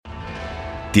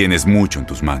Tienes mucho en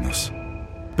tus manos.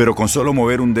 Pero con solo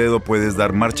mover un dedo puedes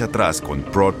dar marcha atrás con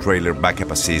Pro Trailer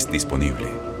Backup Assist disponible.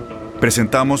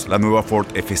 Presentamos la nueva Ford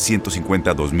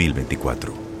F-150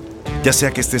 2024. Ya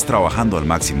sea que estés trabajando al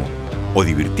máximo o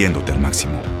divirtiéndote al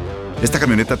máximo, esta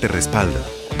camioneta te respalda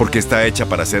porque está hecha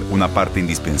para ser una parte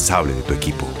indispensable de tu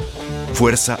equipo.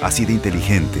 Fuerza así de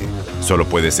inteligente solo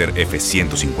puede ser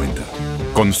F-150.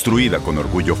 Construida con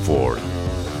orgullo Ford.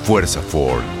 Fuerza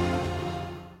Ford.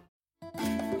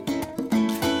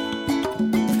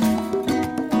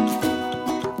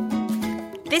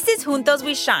 This is Juntos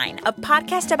We Shine, a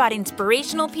podcast about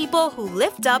inspirational people who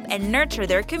lift up and nurture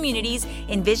their communities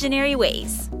in visionary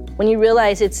ways. When you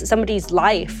realize it's somebody's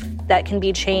life that can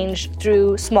be changed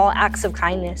through small acts of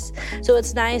kindness. So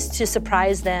it's nice to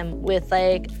surprise them with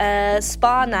like a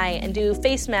spa night and do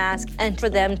face masks and for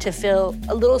them to feel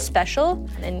a little special.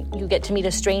 And you get to meet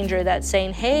a stranger that's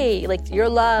saying, hey, like you're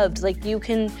loved, like you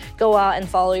can go out and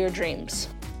follow your dreams.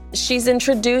 She's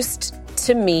introduced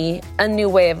to me a new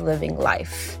way of living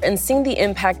life, and seeing the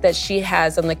impact that she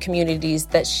has on the communities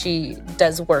that she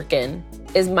does work in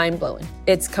is mind-blowing.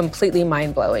 It's completely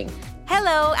mind-blowing.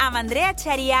 Hello, I'm Andrea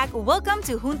Cheriak. Welcome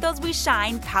to Juntos We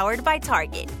Shine, powered by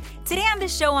Target. Today on the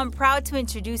show, I'm proud to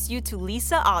introduce you to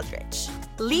Lisa Aldrich.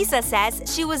 Lisa says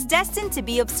she was destined to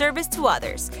be of service to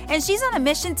others, and she's on a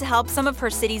mission to help some of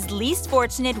her city's least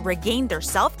fortunate regain their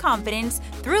self-confidence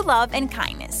through love and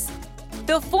kindness.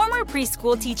 The former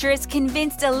preschool teacher is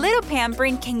convinced a little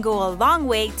pampering can go a long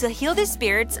way to heal the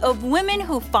spirits of women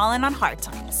who've fallen on hard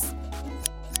times.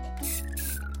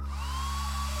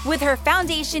 With her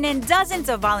foundation and dozens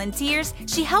of volunteers,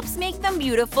 she helps make them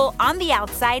beautiful on the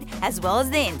outside as well as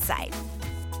the inside.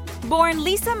 Born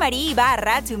Lisa Marie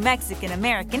Ibarra to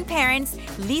Mexican-American parents,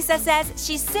 Lisa says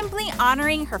she's simply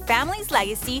honoring her family's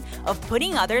legacy of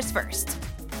putting others first.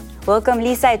 Welcome,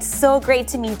 Lisa. It's so great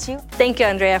to meet you. Thank you,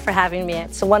 Andrea, for having me.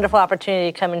 It's a wonderful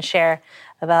opportunity to come and share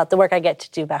about the work I get to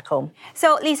do back home.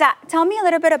 So, Lisa, tell me a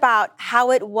little bit about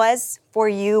how it was for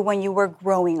you when you were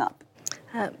growing up.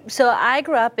 So I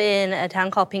grew up in a town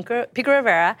called Pico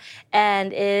Rivera,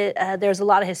 and there's a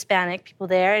lot of Hispanic people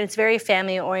there, and it's very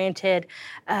family-oriented.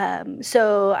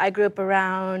 So I grew up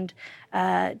around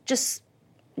just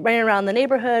running around the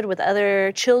neighborhood with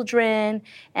other children.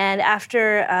 And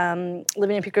after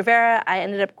living in Pico Rivera, I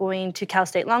ended up going to Cal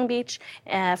State Long Beach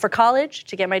for college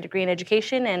to get my degree in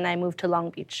education, and I moved to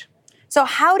Long Beach. So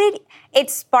how did it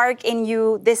spark in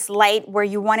you this light where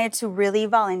you wanted to really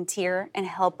volunteer and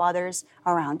help others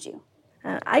around you?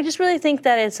 I just really think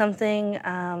that it's something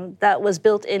that was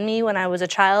built in me when I was a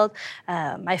child.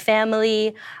 My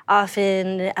family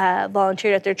often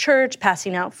volunteered at their church,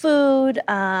 passing out food.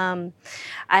 I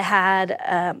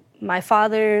had my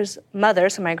father's mother,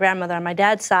 so my grandmother on my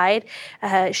dad's side,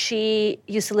 she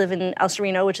used to live in El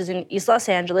Sereno, which is in East Los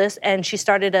Angeles, and she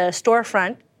started a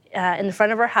storefront in the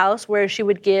front of her house where she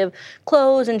would give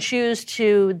clothes and shoes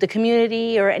to the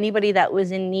community or anybody that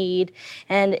was in need.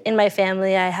 And in my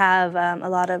family, I have a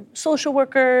lot of social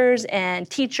workers and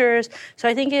teachers. So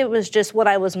I think it was just what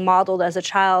I was modeled as a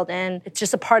child, and it's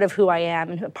just a part of who I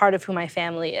am and a part of who my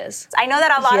family is. I know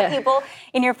that a lot of people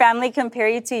in your family compare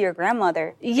you to your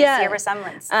grandmother. Yeah. See a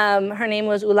resemblance. Her name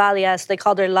was Eulalia, so they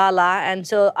called her Lala, and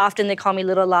so often they call me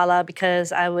Little Lala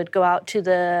because I would go out to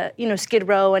the, Skid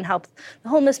Row and help the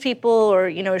homeless people,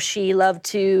 or, she loved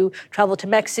to travel to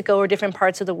Mexico or different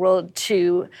parts of the world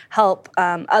to help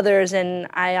others, and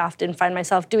I often find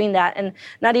myself doing that and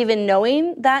not even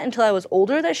knowing that until I was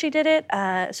older that she did it.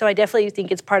 So I definitely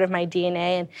think it's part of my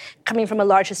DNA, and coming from a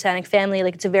large Hispanic family,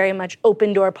 like it's a very much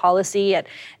open door policy at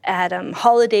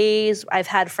holidays. I've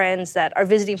had friends that are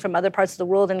visiting from other parts of the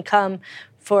world and come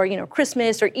for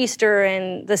Christmas or Easter,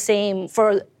 and the same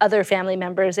for other family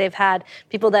members. They've had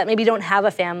people that maybe don't have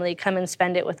a family come and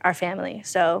spend it with our family.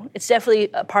 So it's definitely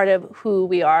a part of who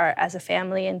we are as a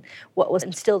family and what was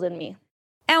instilled in me.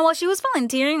 And while she was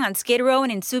volunteering on Skid Row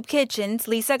and in soup kitchens,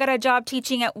 Lisa got a job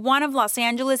teaching at one of Los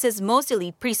Angeles' most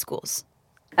elite preschools.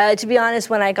 To be honest,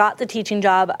 when I got the teaching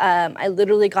job, I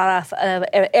literally got off of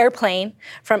an airplane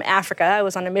from Africa. I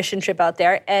was on a mission trip out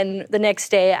there, and the next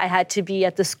day I had to be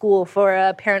at the school for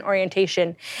a parent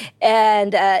orientation.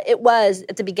 And at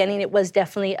the beginning, it was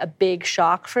definitely a big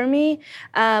shock for me.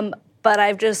 But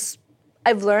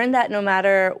I've learned that no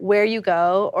matter where you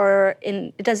go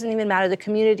it doesn't even matter the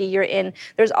community you're in,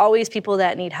 there's always people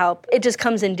that need help. It just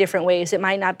comes in different ways. It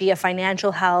might not be a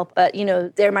financial help, but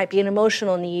there might be an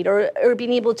emotional need or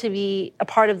being able to be a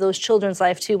part of those children's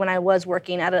life too when I was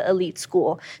working at an elite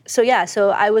school. So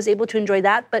I was able to enjoy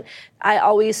that, but I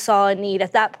always saw a need.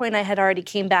 At that point, I had already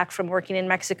came back from working in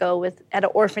Mexico at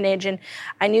an orphanage, and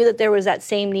I knew that there was that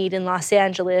same need in Los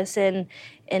Angeles and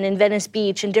in Venice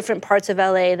Beach and different parts of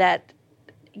LA that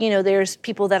there's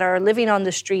people that are living on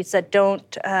the streets that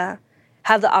don't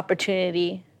have the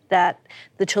opportunity that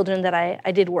the children that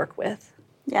I did work with.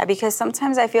 Yeah, because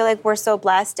sometimes I feel like we're so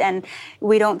blessed and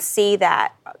we don't see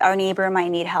that our neighbor might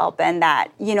need help and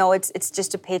that, it's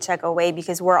just a paycheck away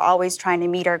because we're always trying to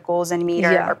meet our goals and meet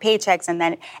our paychecks, and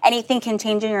then anything can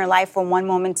change in your life from one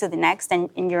moment to the next and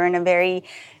you're in a very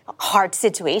hard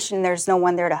situation. There's no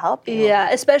one there to help you. Yeah,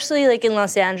 especially like in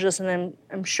Los Angeles, and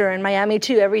I'm sure in Miami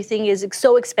too, everything is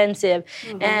so expensive.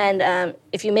 Mm-hmm. And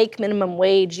if you make minimum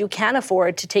wage, you can't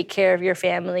afford to take care of your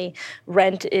family.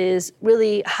 Rent is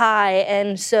really high.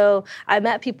 And so I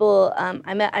met people,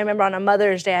 I remember on a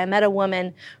Mother's Day, I met a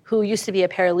woman who used to be a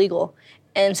paralegal.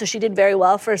 And so she did very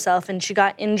well for herself, and she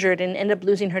got injured and ended up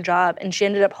losing her job, and she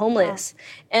ended up homeless.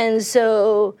 Wow. And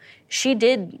so she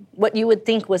did what you would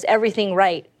think was everything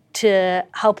right to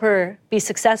help her be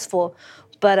successful,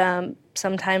 but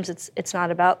sometimes it's not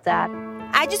about that.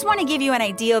 I just want to give you an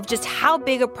idea of just how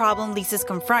big a problem Lisa's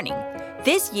confronting.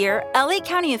 This year, LA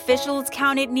County officials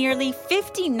counted nearly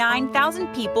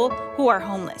 59,000 people who are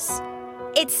homeless.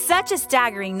 It's such a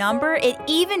staggering number, it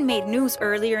even made news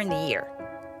earlier in the year.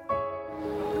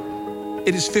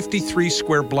 It is 53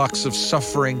 square blocks of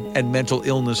suffering and mental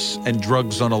illness and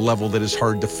drugs on a level that is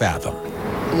hard to fathom.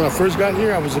 When I first got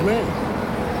here, I was a man.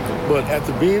 But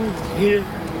after being here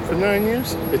for 9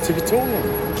 years, it took a toll on me.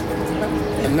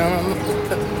 And now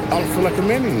I don't feel like a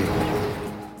man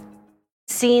anymore.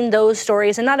 Seeing those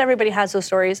stories, and not everybody has those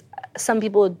stories, some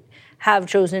people have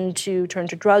chosen to turn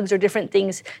to drugs or different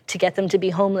things to get them to be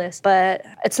homeless. But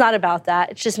it's not about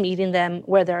that. It's just meeting them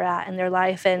where they're at in their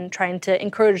life and trying to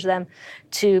encourage them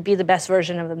to be the best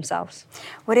version of themselves.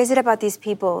 What is it about these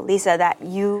people, Lisa, that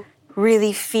you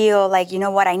really feel like,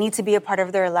 I need to be a part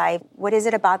of their life? What is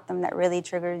it about them that really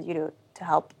triggers you to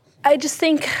help? I just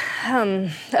think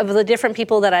of the different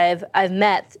people that I've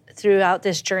met throughout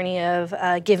this journey of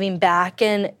giving back,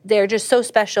 and they're just so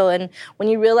special. And when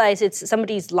you realize it's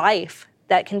somebody's life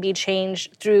that can be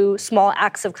changed through small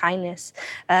acts of kindness,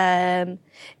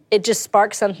 it just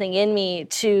sparks something in me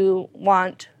to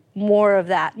want more of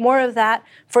that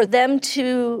for them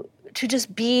to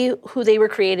just be who they were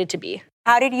created to be.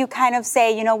 How did you kind of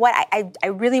say, I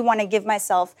really want to give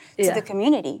myself to the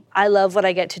community? I love what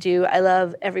I get to do. I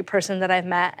love every person that I've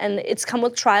met. And it's come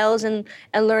with trials and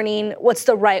learning what's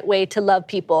the right way to love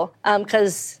people.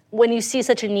 Because when you see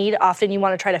such a need, often you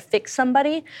want to try to fix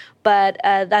somebody, but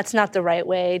that's not the right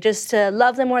way. Just to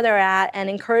love them where they're at and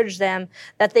encourage them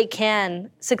that they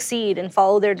can succeed and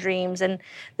follow their dreams. And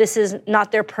this is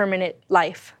not their permanent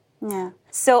life. Yeah.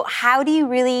 So how do you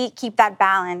really keep that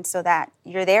balance so that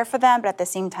you're there for them, but at the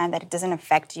same time that it doesn't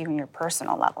affect you on your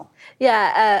personal level?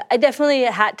 Yeah, I definitely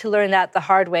had to learn that the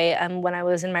hard way. When I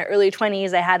was in my early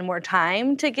 20s, I had more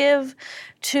time to give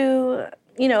to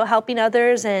helping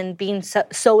others and being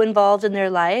so involved in their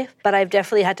life. But I've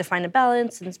definitely had to find a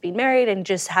balance since being married and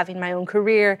just having my own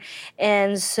career.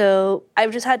 And so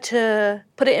I've just had to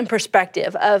put it in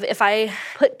perspective of if I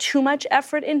put too much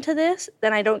effort into this,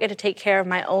 then I don't get to take care of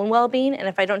my own well-being. And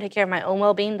if I don't take care of my own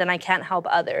well-being, then I can't help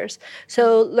others.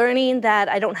 So learning that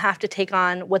I don't have to take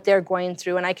on what they're going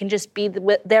through and I can just be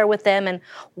there with them and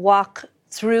walk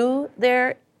through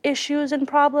their issues and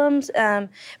problems,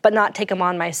 but not take them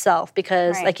on myself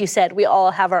because, like you said, we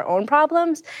all have our own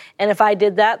problems. And if I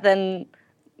did that, then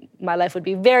my life would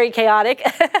be very chaotic.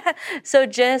 So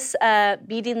just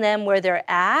meeting them where they're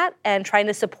at and trying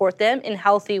to support them in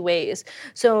healthy ways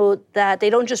so that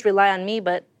they don't just rely on me,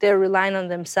 but they're relying on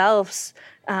themselves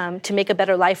to make a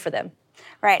better life for them.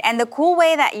 Right. And the cool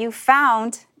way that you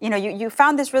found, you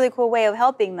found this really cool way of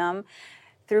helping them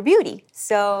through beauty.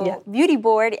 So Beauty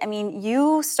Board,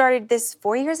 you started this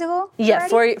 4 years ago? Yeah,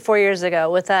 4 years ago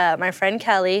with my friend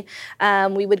Kelly.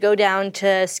 We would go down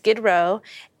to Skid Row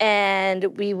and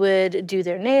we would do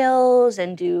their nails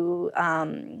and do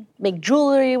make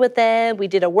jewelry with them. We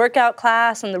did a workout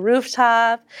class on the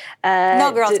rooftop.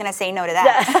 No girl's gonna say no to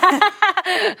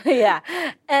that. Yeah,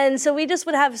 and so we just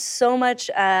would have so much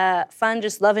fun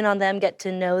just loving on them, get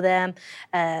to know them,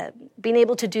 being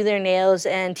able to do their nails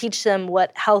and teach them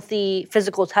what healthy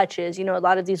physical touch is. You know, a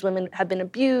lot of these women have been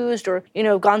abused or, you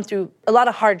know, gone through a lot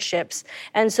of hardships.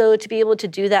 And so to be able to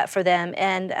do that for them,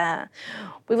 and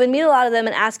we would meet a lot of them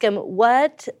and ask them,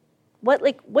 what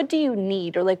do you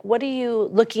need, or like, what are you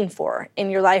looking for in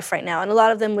your life right now? And a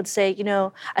lot of them would say, you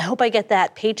know, I hope I get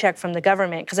that paycheck from the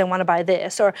government because I want to buy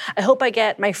this, or I hope I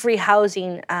get my free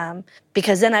housing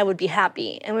because then I would be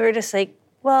happy. And we were just like,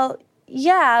 well,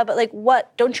 yeah, but like,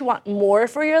 what, don't you want more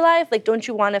for your life? Like, don't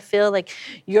you want to feel like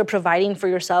you're providing for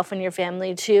yourself and your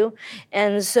family too?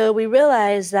 And so we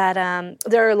realized that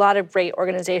there are a lot of great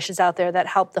organizations out there that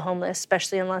help the homeless,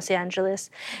 especially in Los Angeles.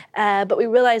 But we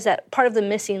realized that part of the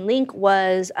missing link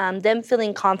was them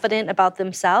feeling confident about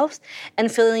themselves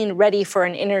and feeling ready for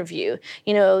an interview.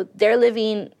 You know, they're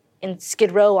living in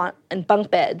Skid Row in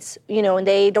bunk beds, you know, and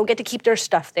they don't get to keep their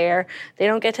stuff there. They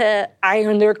don't get to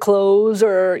iron their clothes,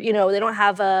 or, you know, they don't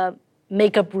have a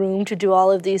makeup room to do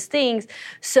all of these things.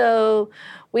 So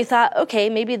we thought, okay,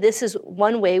 maybe this is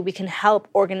one way we can help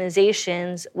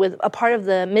organizations with a part of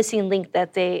the missing link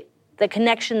that the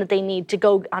connection that they need to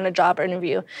go on a job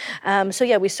interview. So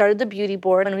yeah, we started the Beauty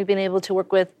Board, and we've been able to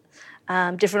work with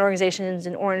different organizations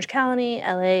in Orange County,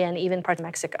 LA, and even parts of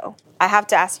Mexico. I have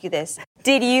to ask you this.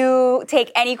 Did you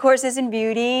take any courses in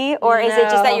beauty, or is it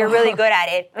just that you're really good at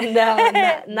it?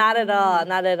 No, not at all,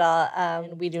 not at all.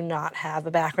 We do not have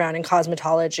a background in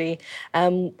cosmetology.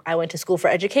 I went to school for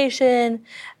education.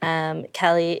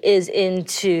 Kelly is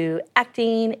into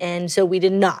acting, and so we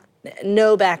did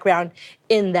no background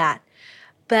in that.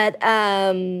 But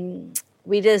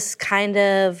we just kind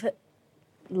of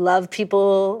love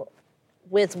people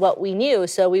with what we knew.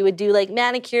 So we would do like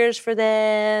manicures for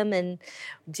them and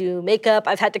do makeup.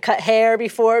 I've had to cut hair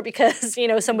before because, you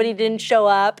know, somebody didn't show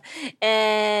up.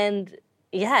 And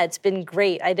yeah, it's been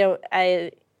great. I've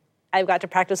got to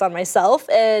practice on myself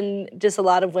and just a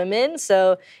lot of women.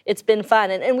 So it's been fun.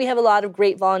 And we have a lot of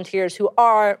great volunteers who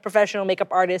are professional makeup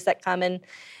artists that come in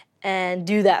and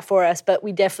do that for us. But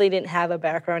we definitely didn't have a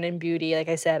background in beauty. Like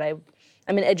I said,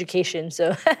 I'm in education,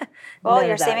 so. Well,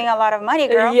 you're saving a lot of money,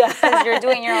 girl, because you're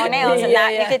doing your own nails, and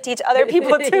that you could teach other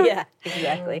people too. Yeah,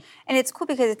 exactly. And it's cool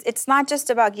because it's not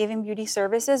just about giving beauty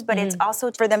services, but it's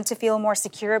also for them to feel more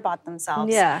secure about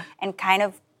themselves. Yeah. And kind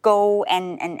of go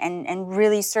and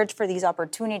really search for these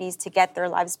opportunities to get their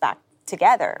lives back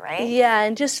together, right? Yeah,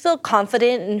 and just feel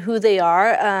confident in who they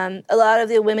are. A lot of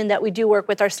the women that we do work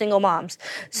with are single moms.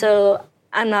 So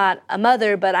I'm not a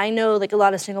mother, but I know like a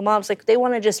lot of single moms, like they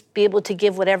want to just be able to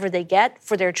give whatever they get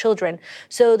for their children.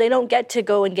 So they don't get to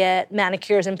go and get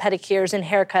manicures and pedicures and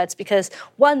haircuts because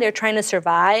one, they're trying to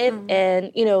survive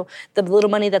and, you know, the little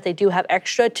money that they do have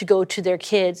extra to go to their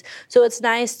kids. So it's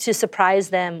nice to surprise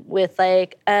them with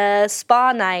like a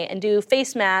spa night and do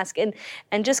face mask and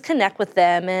just connect with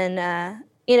them. And,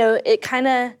 you know, it kind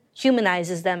of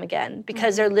humanizes them again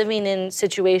because they're living in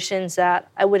situations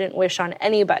that I wouldn't wish on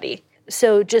anybody.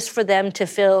 So just for them to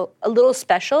feel a little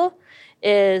special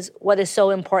is what is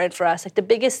so important for us. Like the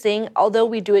biggest thing, although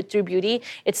we do it through beauty,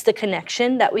 it's the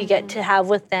connection that we get to have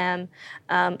with them.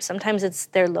 Sometimes it's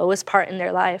their lowest part in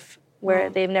their life where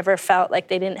they've never felt like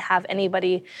they didn't have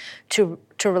anybody to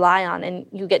rely on. And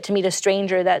you get to meet a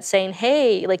stranger that's saying,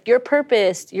 hey, like you're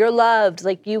purposed, you're loved,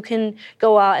 like you can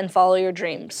go out and follow your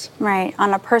dreams. Right,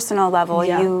 on a personal level,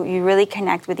 you really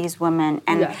connect with these women.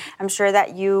 And I'm sure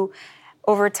that you,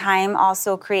 over time,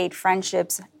 also create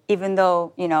friendships, even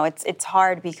though, you know, it's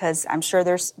hard because I'm sure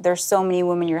there's so many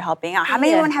women you're helping out. How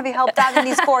many women have you helped out in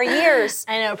these 4 years?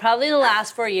 I know, probably in the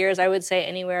last 4 years, I would say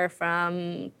anywhere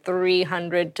from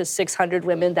 300 to 600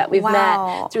 women that we've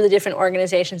met through the different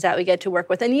organizations that we get to work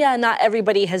with. And yeah, not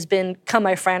everybody has become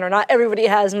my friend, or not everybody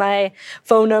has my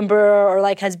phone number or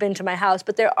like has been to my house,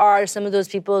 but there are some of those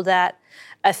people that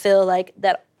I feel like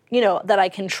that, you know, that I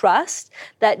can trust,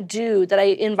 that I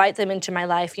invite them into my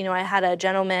life. You know, I had a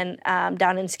gentleman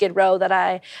down in Skid Row that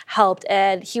I helped,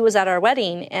 and he was at our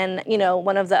wedding. And, you know,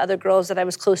 one of the other girls that I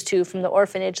was close to from the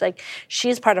orphanage, like,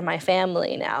 she's part of my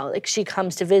family now. Like, she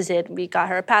comes to visit. We got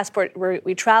her a passport.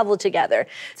 We travel together.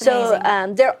 So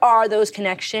there are those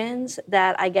connections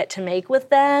that I get to make with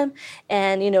them.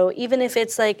 And, you know, even if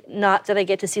it's, like, not that I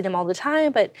get to see them all the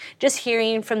time, but just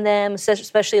hearing from them,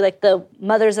 especially, like, the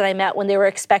mothers that I met when they were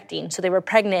expecting expecting. So they were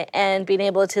pregnant, and being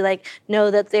able to like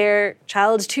know that their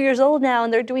child's 2 years old now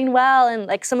and they're doing well. And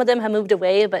like some of them have moved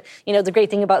away, but you know, the great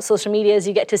thing about social media is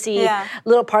you get to see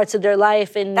little parts of their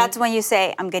life. And that's when you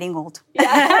say, I'm getting old.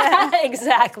 Yeah,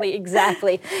 exactly.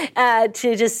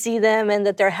 To just see them and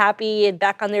that they're happy and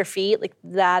back on their feet, like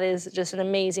that is just an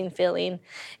amazing feeling.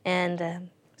 And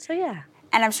so, yeah.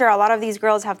 And I'm sure a lot of these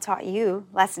girls have taught you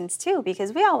lessons too,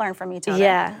 because we all learn from each other.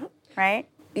 Yeah. Right?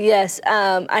 Yes.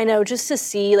 I know, just to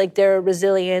see like their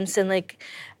resilience and like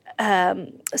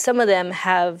some of them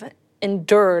have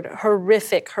endured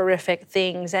horrific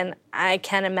things. And I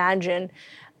can't imagine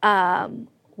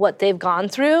what they've gone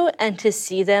through, and to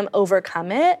see them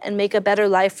overcome it and make a better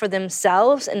life for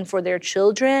themselves and for their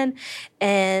children.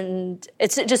 And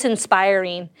it's just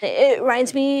inspiring. It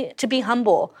reminds me to be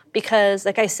humble because,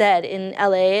 like I said, in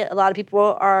LA, a lot of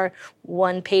people are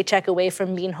one paycheck away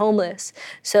from being homeless.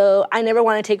 So I never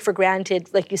want to take for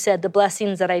granted, like you said, the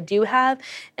blessings that I do have,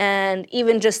 and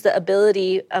even just the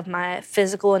ability of my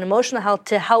physical and emotional health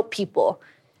to help people.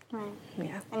 Right.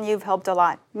 Yeah. And you've helped a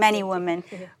lot, many women.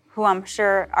 Yeah. Who I'm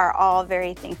sure are all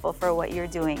very thankful for what you're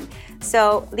doing.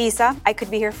 So, Lisa, I could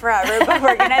be here forever, but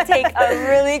we're gonna take a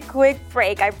really quick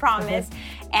break, I promise.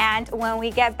 And when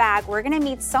we get back, we're gonna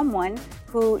meet someone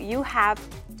who you have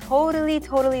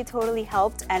totally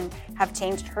helped and have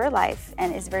changed her life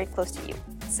and is very close to you.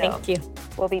 So, thank you.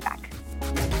 We'll be back.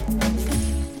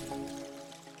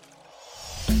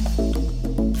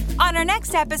 On our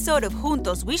next episode of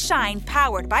Juntos We Shine,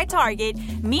 powered by Target,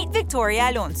 meet Victoria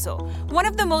Alonso, one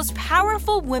of the most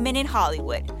powerful women in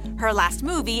Hollywood. Her last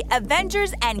movie,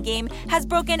 Avengers Endgame, has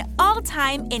broken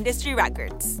all-time industry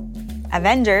records.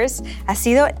 Avengers ha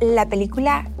sido la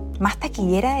película más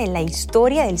taquillera de la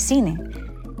historia del cine.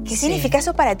 ¿Qué significa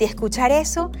eso para ti, escuchar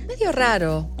eso? Medio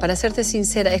raro, para serte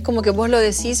sincera. Es como que vos lo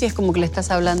decís y es como que le estás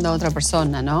hablando a otra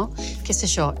persona, ¿no? Qué sé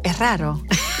yo, es raro.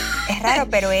 Es raro,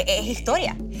 pero es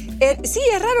historia. Sí,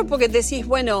 es raro porque decís,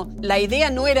 bueno, la idea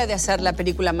no era de hacer la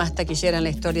película más taquillera en la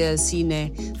historia del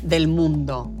cine del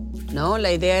mundo, ¿no?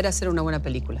 La idea era hacer una buena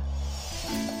película.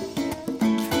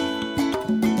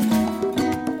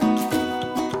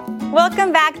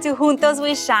 Welcome back to Juntos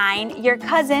We Shine. Your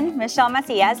cousin, Michelle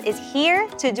Macias, is here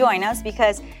to join us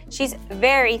because she's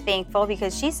very thankful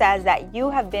because she says that you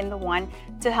have been the one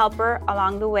to help her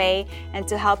along the way and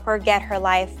to help her get her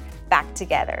life back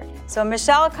together. So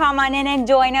Michelle, come on in and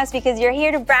join us because you're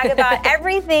here to brag about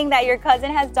everything that your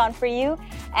cousin has done for you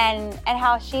and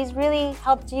how she's really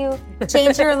helped you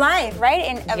change your life, right?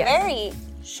 In a very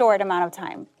short amount of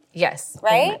time. Yes,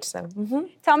 right? Very much so. Mm-hmm.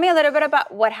 Tell me a little bit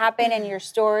about what happened in your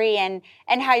story and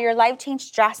how your life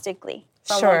changed drastically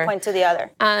from one point to the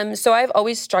other. So I've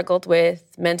always struggled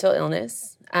with mental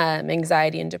illness,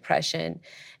 anxiety and depression.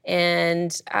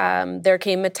 And there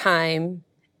came a time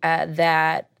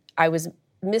that I was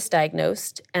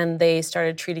misdiagnosed and they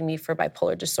started treating me for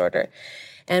bipolar disorder.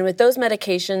 And with those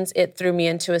medications, it threw me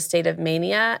into a state of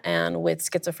mania and with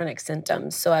schizophrenic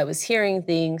symptoms. So I was hearing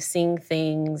things, seeing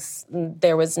things.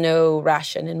 There was no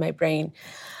ration in my brain.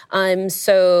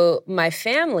 So my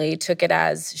family took it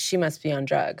as, she must be on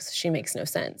drugs. She makes no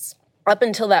sense. Up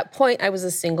until that point, I was a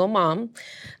single mom.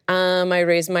 I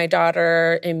raised my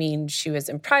daughter. I mean, she was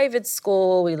in private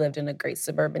school. We lived in a great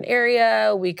suburban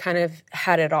area. We kind of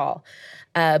had it all.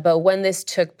 But when this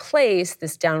took place,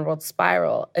 this downward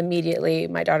spiral, immediately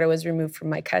my daughter was removed from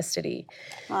my custody.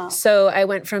 Wow. So I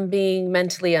went from being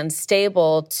mentally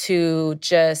unstable to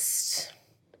just,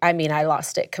 I mean, I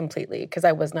lost it completely because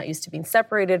I was not used to being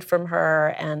separated from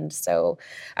her. And so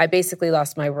I basically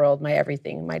lost my world, my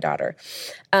everything, my daughter.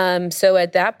 So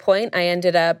at that point, I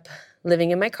ended up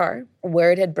living in my car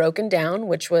where it had broken down,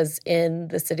 which was in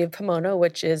the city of Pomona,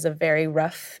 which is a very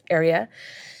rough area.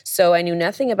 So I knew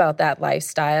nothing about that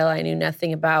lifestyle. I knew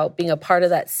nothing about being a part of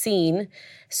that scene.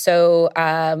 So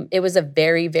it was a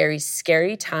very, very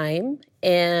scary time.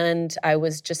 And I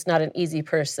was just not an easy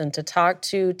person to talk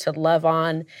to love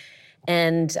on.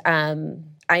 And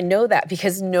I know that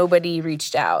because nobody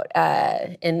reached out.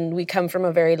 And we come from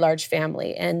a very large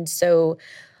family. And so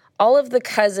all of the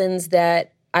cousins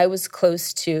that I was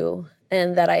close to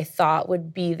and that I thought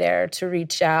would be there to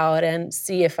reach out and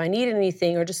see if I needed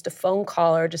anything or just a phone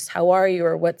call or just how are you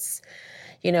or what's,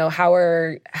 you know,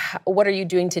 what are you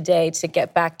doing today to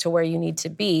get back to where you need to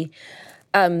be?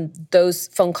 Those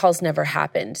phone calls never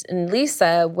happened. And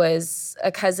Lisa was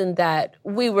a cousin that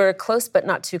we were close, but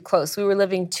not too close. We were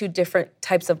living two different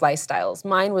types of lifestyles.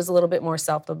 Mine was a little bit more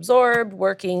self-absorbed,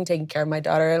 working, taking care of my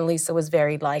daughter. And Lisa was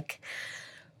very like,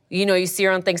 you know, you see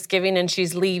her on Thanksgiving and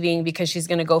she's leaving because she's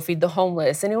going to go feed the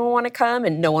homeless. Anyone want to come?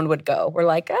 And no one would go. We're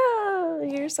like, oh,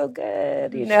 you're so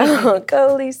good, you know,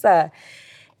 go Lisa.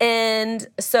 And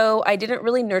so I didn't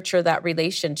really nurture that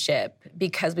relationship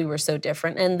because we were so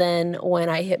different. And then when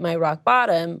I hit my rock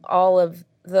bottom, all of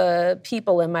the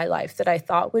people in my life that I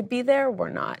thought would be there were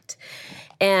not.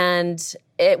 And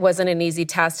it wasn't an easy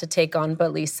task to take on,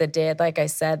 but Lisa did. Like I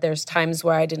said, there's times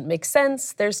where I didn't make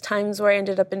sense. There's times where I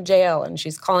ended up in jail, and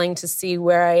she's calling to see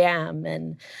where I am.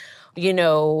 And, you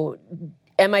know,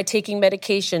 am I taking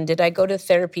medication? Did I go to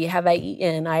therapy? Have I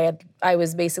eaten? I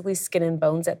was basically skin and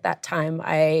bones at that time.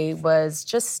 I was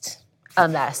just a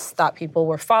mess. Thought people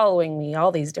were following me,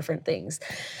 all these different things.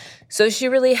 So she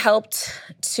really helped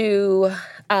to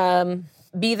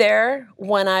be there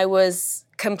when I was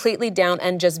completely down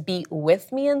and just be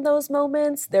with me in those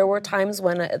moments. There were times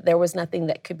when there was nothing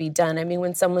that could be done. I mean,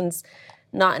 when someone's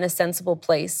not in a sensible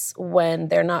place, when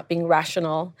they're not being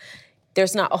rational,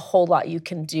 there's not a whole lot you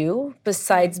can do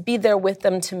besides be there with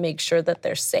them to make sure that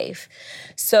they're safe.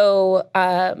 So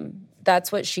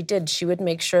that's what she did. She would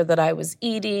make sure that I was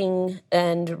eating,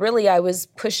 and really I was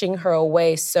pushing her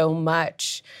away so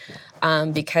much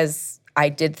because I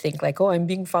did think like, oh, I'm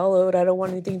being followed. I don't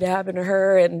want anything to happen to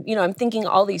her. And, you know, I'm thinking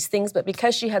all these things, but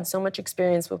because she had so much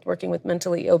experience with working with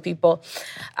mentally ill people.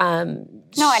 And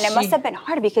it must have been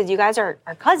hard because you guys are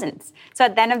cousins. So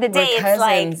at the end of the day, it's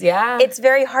like, it's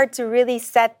very hard to really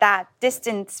set that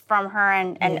distance from her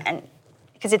and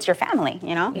because it's your family,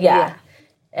 you know? Yeah.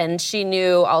 And she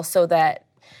knew also that,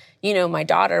 you know, my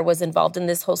daughter was involved in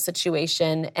this whole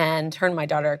situation, and her and my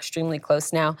daughter are extremely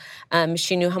close now.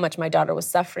 She knew how much my daughter was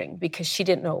suffering because she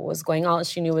didn't know what was going on. All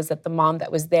she knew was that the mom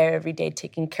that was there every day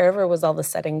taking care of her was all of a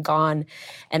sudden gone,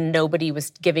 and nobody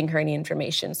was giving her any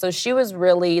information. So she was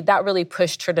that really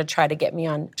pushed her to try to get me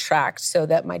on track so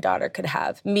that my daughter could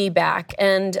have me back.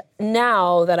 And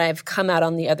now that I've come out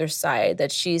on the other side,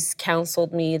 that she's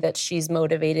counseled me, that she's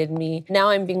motivated me, now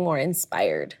I'm being more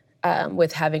inspired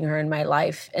with having her in my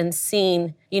life and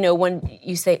seeing, you know, when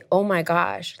you say, oh my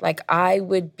gosh, like I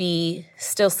would be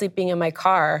still sleeping in my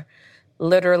car,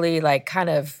 literally like kind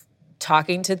of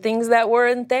talking to things that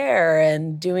weren't there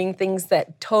and doing things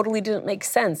that totally didn't make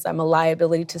sense. I'm a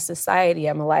liability to society.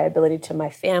 I'm a liability to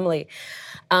my family.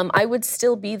 I would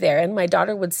still be there, and my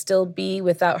daughter would still be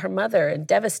without her mother and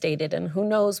devastated, and who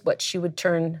knows what she would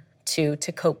turn to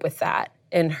cope with that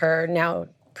in her now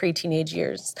pre-teenage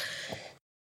years.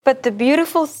 But the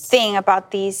beautiful thing about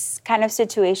these kind of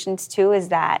situations, too, is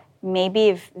that maybe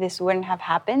if this wouldn't have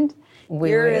happened,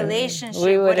 your relationship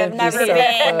would have never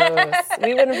been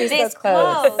we wouldn't be this so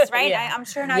close, right? Yeah. I'm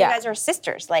sure now you guys are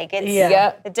sisters. Like,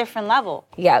 it's a different level.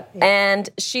 Yep. And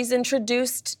she's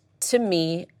introduced to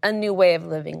me a new way of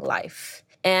living life.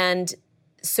 And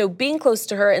so being close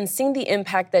to her and seeing the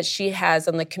impact that she has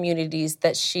on the communities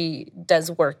that she does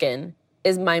work in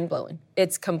is mind-blowing.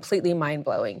 It's completely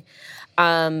mind-blowing.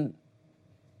 I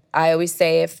always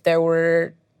say if there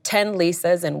were 10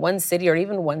 Lisas in one city or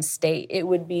even one state, it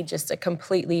would be just a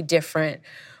completely different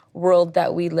world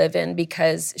that we live in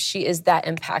because she is that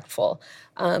impactful.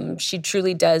 She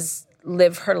truly does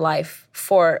live her life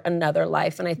for another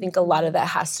life. And I think a lot of that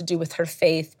has to do with her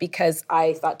faith because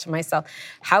I thought to myself,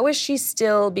 how is she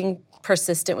still being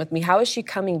persistent with me? How is she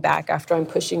coming back after I'm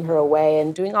pushing her away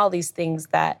and doing all these things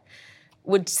that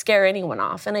would scare anyone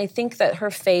off? And I think that her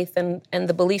faith and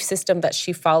the belief system that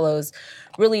she follows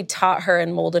really taught her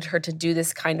and molded her to do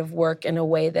this kind of work in a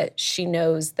way that she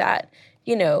knows that,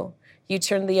 you know, you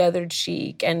turn the other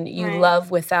cheek and you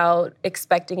love without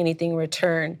expecting anything in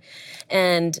return.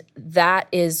 And that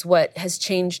is what has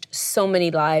changed so many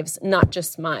lives, not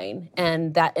just mine.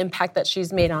 And that impact that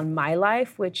she's made on my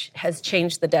life, which has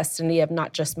changed the destiny of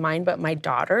not just mine, but my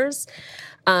daughter's.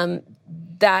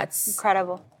 That's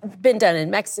incredible. Been done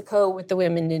in Mexico with the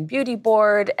Women in Beauty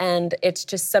Board, and it's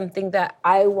just something that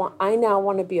I now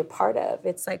want to be a part of.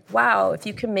 It's like, wow, if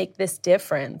you can make this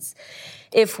difference,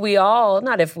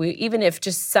 even if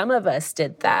just some of us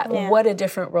did that, what a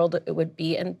different world it would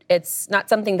be. And it's not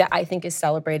something that I think is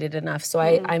celebrated enough. So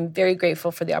I'm very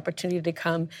grateful for the opportunity to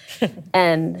come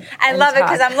and I love it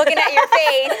because I'm looking at your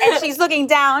face and she's looking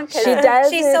down because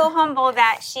she's so humble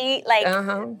that she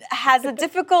has a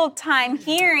difficult time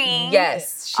hearing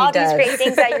all these great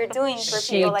things that you're doing for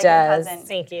people like your cousin.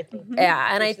 Thank you.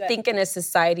 Yeah, and I think in a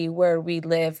society where we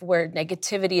live, where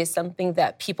negativity is something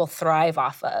that people thrive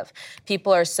off of,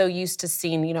 people are so used to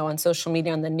seeing, you know, on social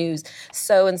media, on the news,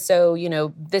 so-and-so, you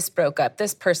know, this broke up,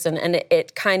 this person, and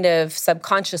it kind of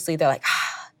subconsciously, they're like,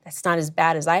 that's not as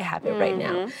bad as I have it right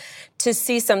now. To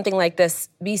see something like this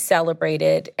be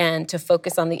celebrated and to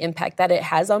focus on the impact that it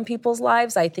has on people's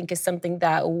lives, I think is something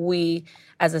that we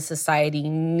as a society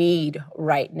need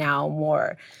right now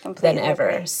more than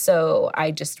ever. So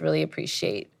I just really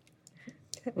appreciate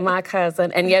My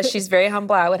cousin. And yes, she's very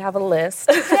humble. I would have a list.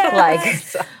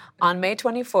 Like, on May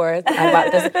 24th, I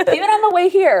bought this. Even on the way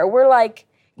here, we're like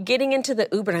getting into the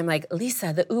Uber, and I'm like,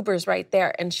 Lisa, the Uber's right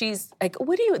there. And she's like,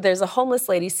 there's a homeless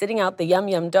lady sitting out the Yum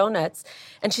Yum Donuts.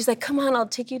 And she's like, come on, I'll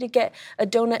take you to get a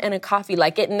donut and a coffee.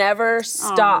 Like, it never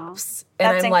stops.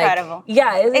 And That's I'm incredible. Like,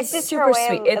 yeah, it's just super her way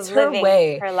sweet. of It's her living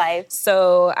way. her life.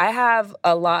 So I have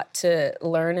a lot to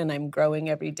learn, and I'm growing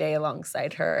every day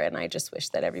alongside her. And I just wish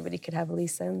that everybody could have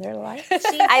Lisa in their life.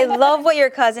 I love what your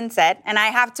cousin said, and I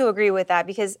have to agree with that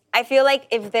because I feel like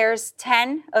if there's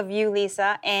 10 of you,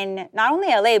 Lisa, in not only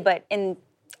LA, but in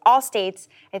all states,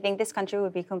 I think this country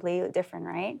would be completely different,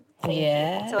 right?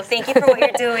 Yeah. So thank you for what you're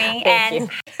doing.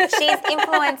 Thank and she's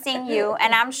influencing you.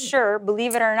 And I'm sure,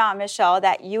 believe it or not, Michelle,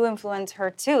 that you influence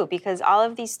her too, because all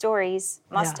of these stories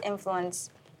must influence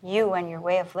you and your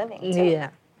way of living too. Yeah,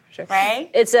 sure.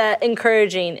 Right? It's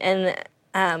encouraging.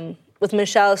 And with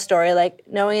Michelle's story, like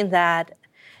knowing that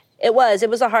it was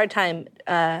a hard time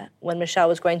when Michelle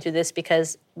was going through this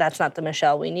because that's not the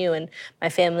Michelle we knew. And my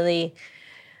family,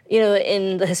 you know,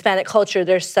 in the Hispanic culture,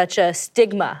 there's such a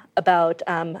stigma about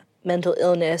mental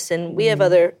illness, and we have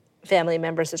other family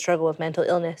members that struggle with mental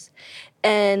illness.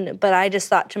 But I just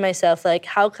thought to myself, like,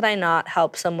 how could I not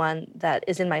help someone that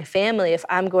is in my family if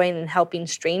I'm going and helping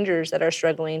strangers that are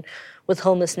struggling with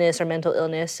homelessness or mental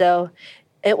illness? So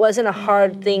it wasn't a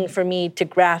hard thing for me to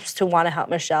grasp to want to help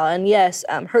Michelle. And yes,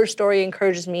 her story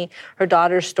encourages me, her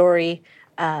daughter's story.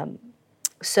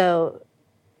 So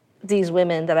these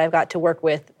women that I've got to work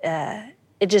with,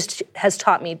 it just has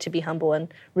taught me to be humble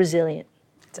and resilient.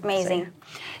 It's amazing.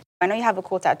 I know you have a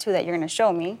cool tattoo that you're going to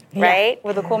show me, right?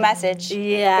 With a cool message.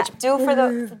 Yeah. Which do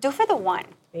for the one.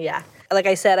 Yeah. Like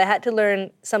I said, I had to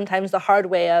learn sometimes the hard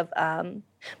way of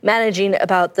managing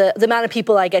about the amount of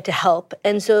people I get to help.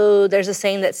 And so there's a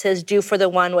saying that says, do for the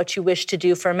one what you wish to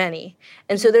do for many.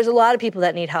 And so there's a lot of people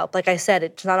that need help. Like I said,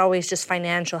 it's not always just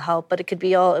financial help, but it could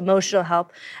be all emotional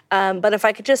help. But if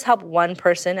I could just help one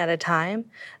person at a time,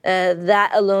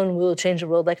 that alone will change the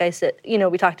world. Like I said, you know,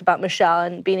 we talked about Michelle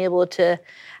and being able to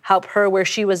help her where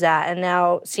she was at, and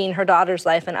now seeing her daughter's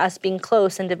life and us being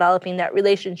close and developing that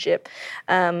relationship.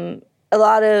 A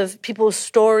lot of people's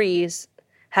stories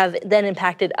have then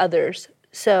impacted others.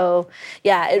 So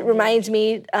yeah, it reminds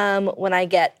me when I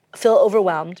feel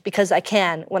overwhelmed, because I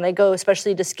can, when I go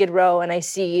especially to Skid Row and I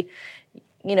see,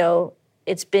 you know,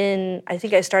 I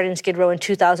think I started in Skid Row in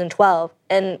 2012,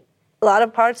 and a lot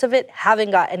of parts of it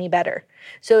haven't got any better.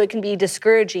 So it can be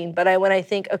discouraging, but when I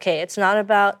think, okay, it's not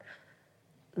about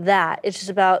that, it's just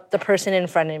about the person in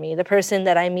front of me, the person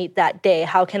that I meet that day,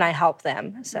 how can I help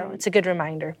them? So it's a good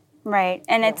reminder. Right,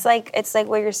 and it's like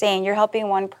what you're saying. You're helping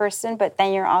one person, but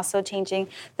then you're also changing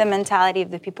the mentality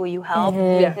of the people you help.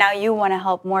 Yeah. Now you want to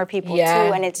help more people too,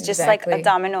 and it's just like a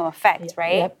domino effect,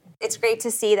 right? Yep. It's great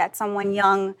to see that someone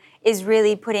young is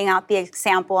really putting out the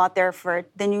example out there for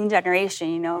the new generation,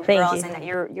 you know, girls, and that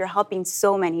you're helping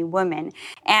so many women,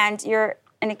 and you're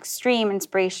an extreme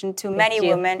inspiration to many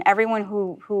women, everyone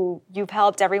who you've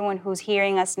helped, everyone who's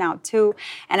hearing us now too.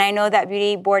 And I know that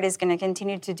Beauty Board is going to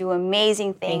continue to do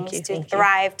amazing things to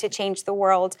thrive, to change the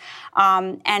world.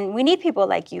 And we need people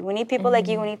like you. We need people like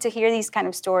you. We need to hear these kind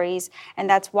of stories. And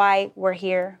that's why we're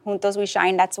here. Juntos We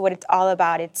Shine. That's what it's all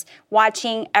about. It's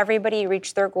watching everybody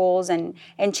reach their goals and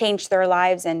change their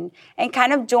lives and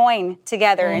kind of join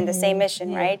together in the same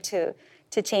mission, right? To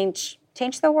change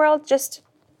the world just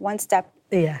one step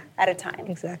at a time.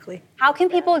 Exactly. How can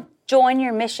people join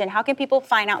your mission? How can people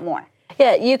find out more?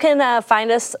 Yeah, you can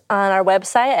find us on our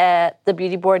website at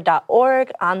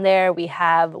thebeautyboard.org. On there, we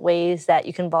have ways that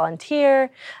you can volunteer,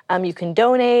 you can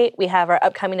donate. We have our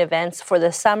upcoming events for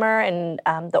the summer and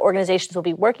the organizations we'll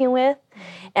be working with.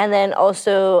 And then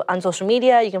also on social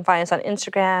media, you can find us on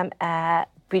Instagram at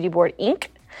Beauty Board Inc.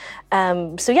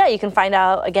 So yeah, you can find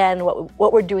out, again,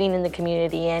 what we're doing in the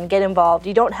community and get involved.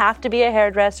 You don't have to be a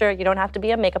hairdresser. You don't have to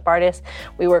be a makeup artist.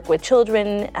 We work with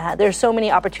children. There's so many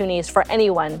opportunities for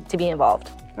anyone to be involved.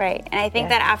 Right, and I think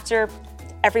that after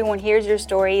everyone hears your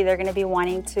story, they're going to be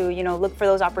wanting to, you know, look for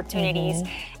those opportunities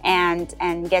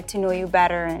and get to know you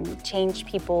better and change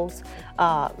people's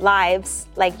lives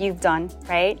like you've done,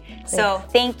 right? So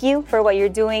thank you for what you're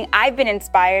doing. I've been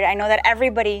inspired. I know that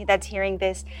everybody that's hearing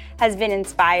this has been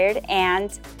inspired, and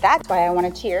that's why I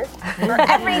want to cheer for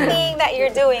everything that you're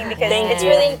doing, because it's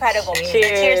really incredible.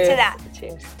 Cheers to that.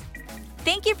 Cheers.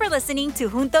 Thank you for listening to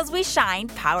Juntos We Shine,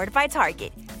 powered by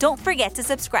Target. Don't forget to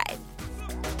subscribe.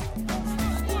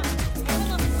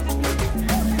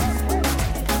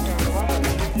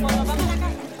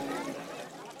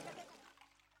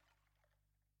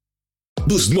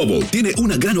 Boost Mobile tiene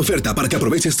una gran oferta para que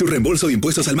aproveches tu reembolso de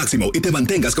impuestos al máximo y te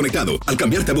mantengas conectado. Al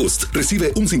cambiarte a Boost,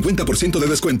 recibe un 50% de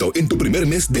descuento en tu primer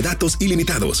mes de datos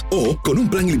ilimitados. O, con un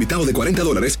plan ilimitado de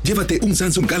 $40, llévate un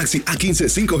Samsung Galaxy A15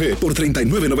 5G por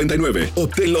 $39.99.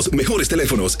 Obtén los mejores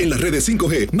teléfonos en las redes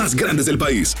 5G más grandes del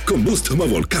país. Con Boost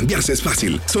Mobile, cambiarse es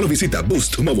fácil. Solo visita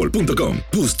boostmobile.com.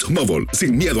 Boost Mobile,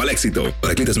 sin miedo al éxito.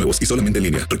 Para clientes nuevos y solamente en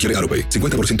línea, requiere AroPay.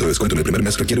 50% de descuento en el primer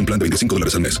mes requiere un plan de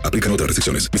 $25 al mes. Aplican otras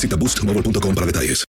restricciones. Visita boostmobile.com para detalles.